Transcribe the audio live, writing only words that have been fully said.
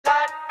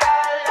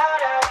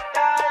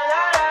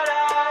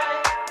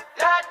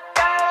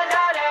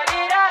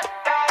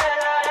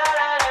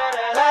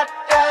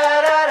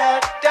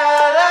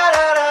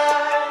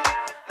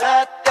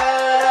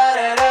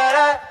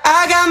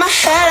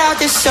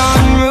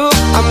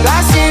I'm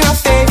blasting our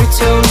favorite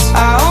tunes. I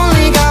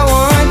only got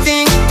one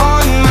thing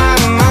on my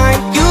mind.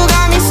 You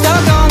got me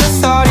stuck on the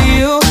thought of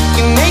you.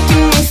 You're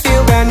making me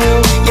feel brand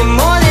new. You're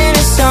more than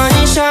a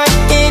sunshine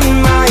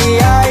in my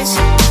eyes.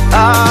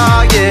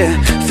 Oh yeah,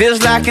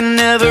 feels like a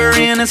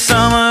never-ending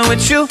summer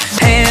with you.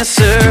 Hand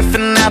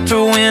surfing out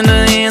the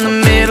window in the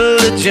middle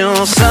of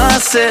June.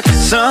 Sunset,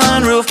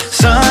 sunroof,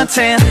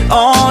 suntan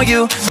on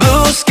you.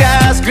 Blue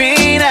skies,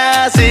 green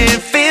eyes.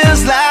 It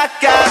feels like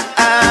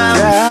I'm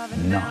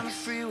driving down the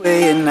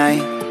freeway at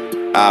night.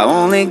 I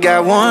only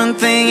got one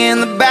thing in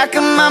the back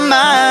of my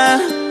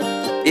mind.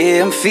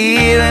 Yeah, I'm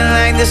feeling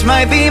like this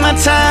might be my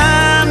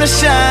time to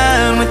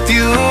shine with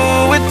you,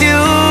 with you,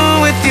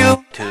 with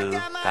you.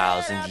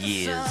 2,000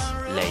 years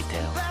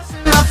later.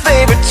 My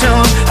favorite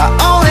tune. I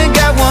only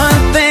got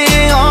one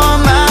thing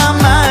on my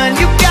mind.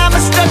 You got me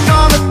stuck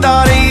on the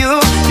thought of you.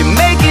 You're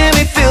making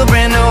me feel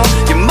brand new.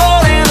 You're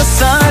more than the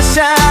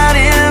sunshine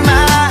in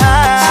my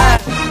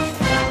eyes.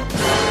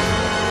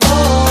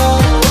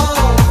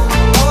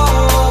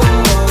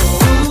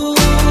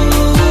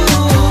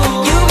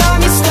 You got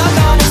me stuck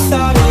on the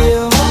thought of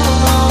you.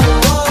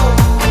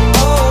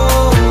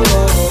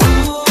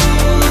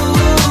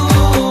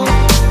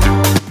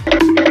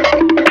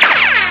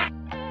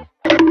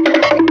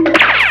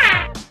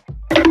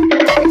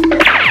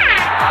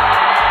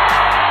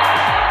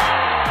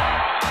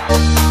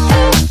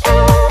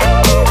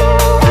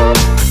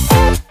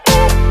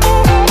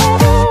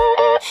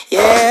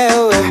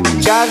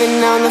 Driving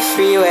down the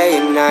freeway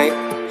at night.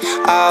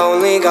 I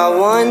only got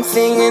one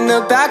thing in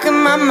the back of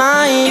my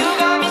mind.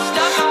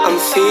 I'm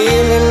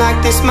feeling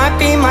like this might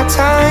be my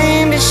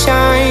time to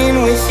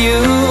shine with you,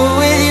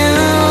 with you,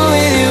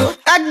 with you.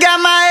 I got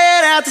my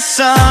head out the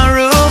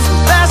sunroof,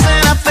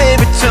 blasting our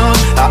favorite tune.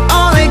 I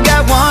only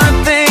got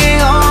one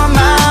thing on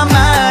my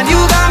mind. You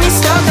got me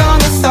stuck on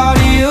the thought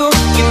of you.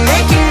 You're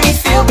making me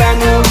feel brand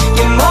new.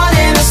 You're more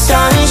than a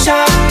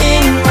sunshine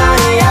in my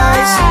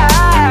eyes.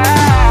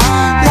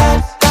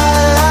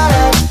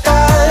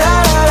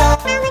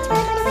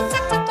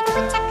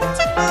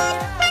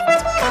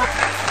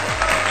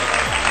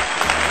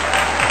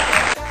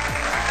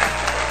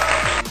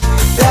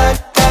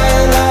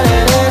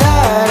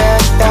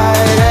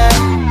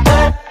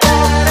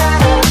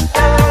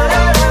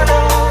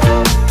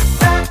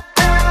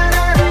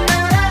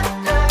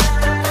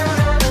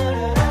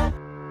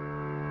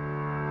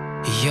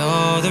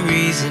 You're the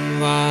reason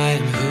why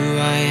I'm who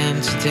I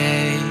am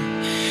today.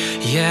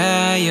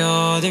 Yeah,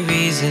 you're the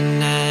reason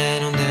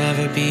that I'll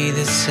never be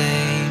the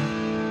same.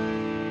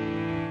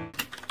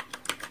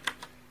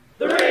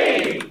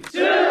 3,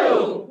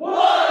 2,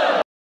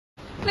 1.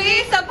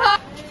 Please support,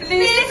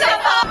 please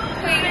support,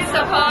 please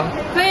support,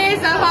 please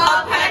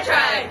support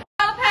Patrick.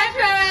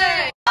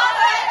 Patrick.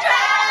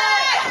 Patrick.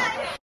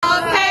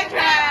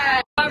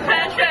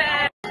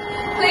 Patrick.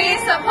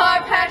 Please support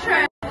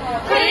Patrick.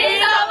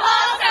 Please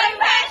support St.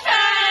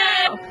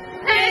 Patrick.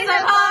 Please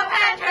support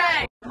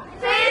Patrick.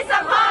 Please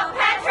support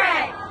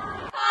Patrick.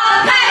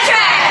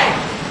 Patrick.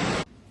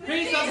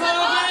 Please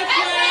support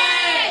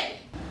Patrick.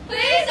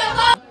 Please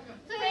support.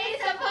 Please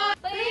support.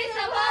 Please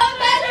support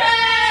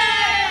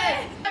Patrick.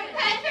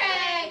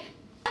 Patrick.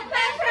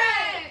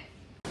 Patrick.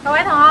 各位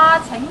同學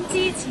請支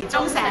持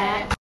中社。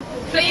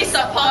 Please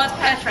support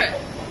Patrick.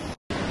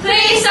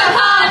 Please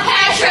support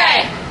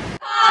Patrick.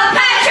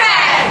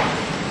 Patrick.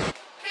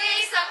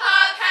 Please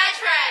support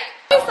Patrick.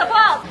 Please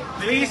support.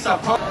 Please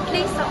support.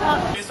 Please support.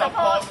 Please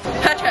support.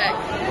 Patrick.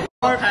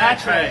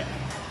 Patrick.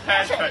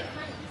 Patrick.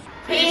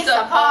 Please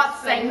support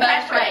St.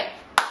 Patrick.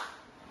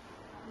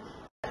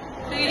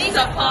 Please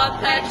support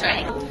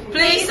Patrick.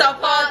 Please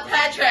support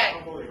Patrick.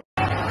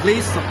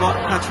 Please support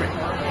Patrick.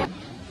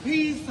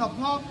 Please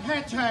support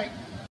Patrick.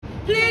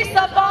 Please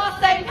support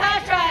St.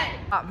 Patrick.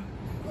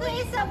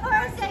 Please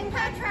support St.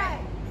 Patrick。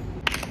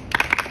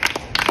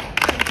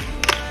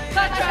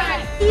 Patrick.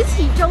 支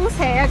持中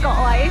社啊，各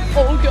位，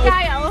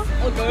加油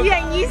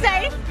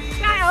！2024，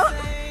加油！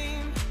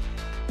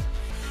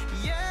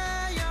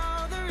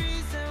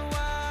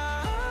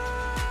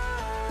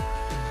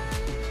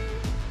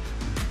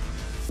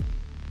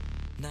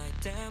 泣い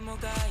ても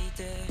がい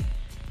て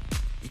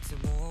いつ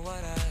も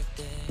笑っ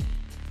て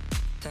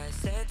大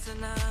切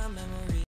なメモリー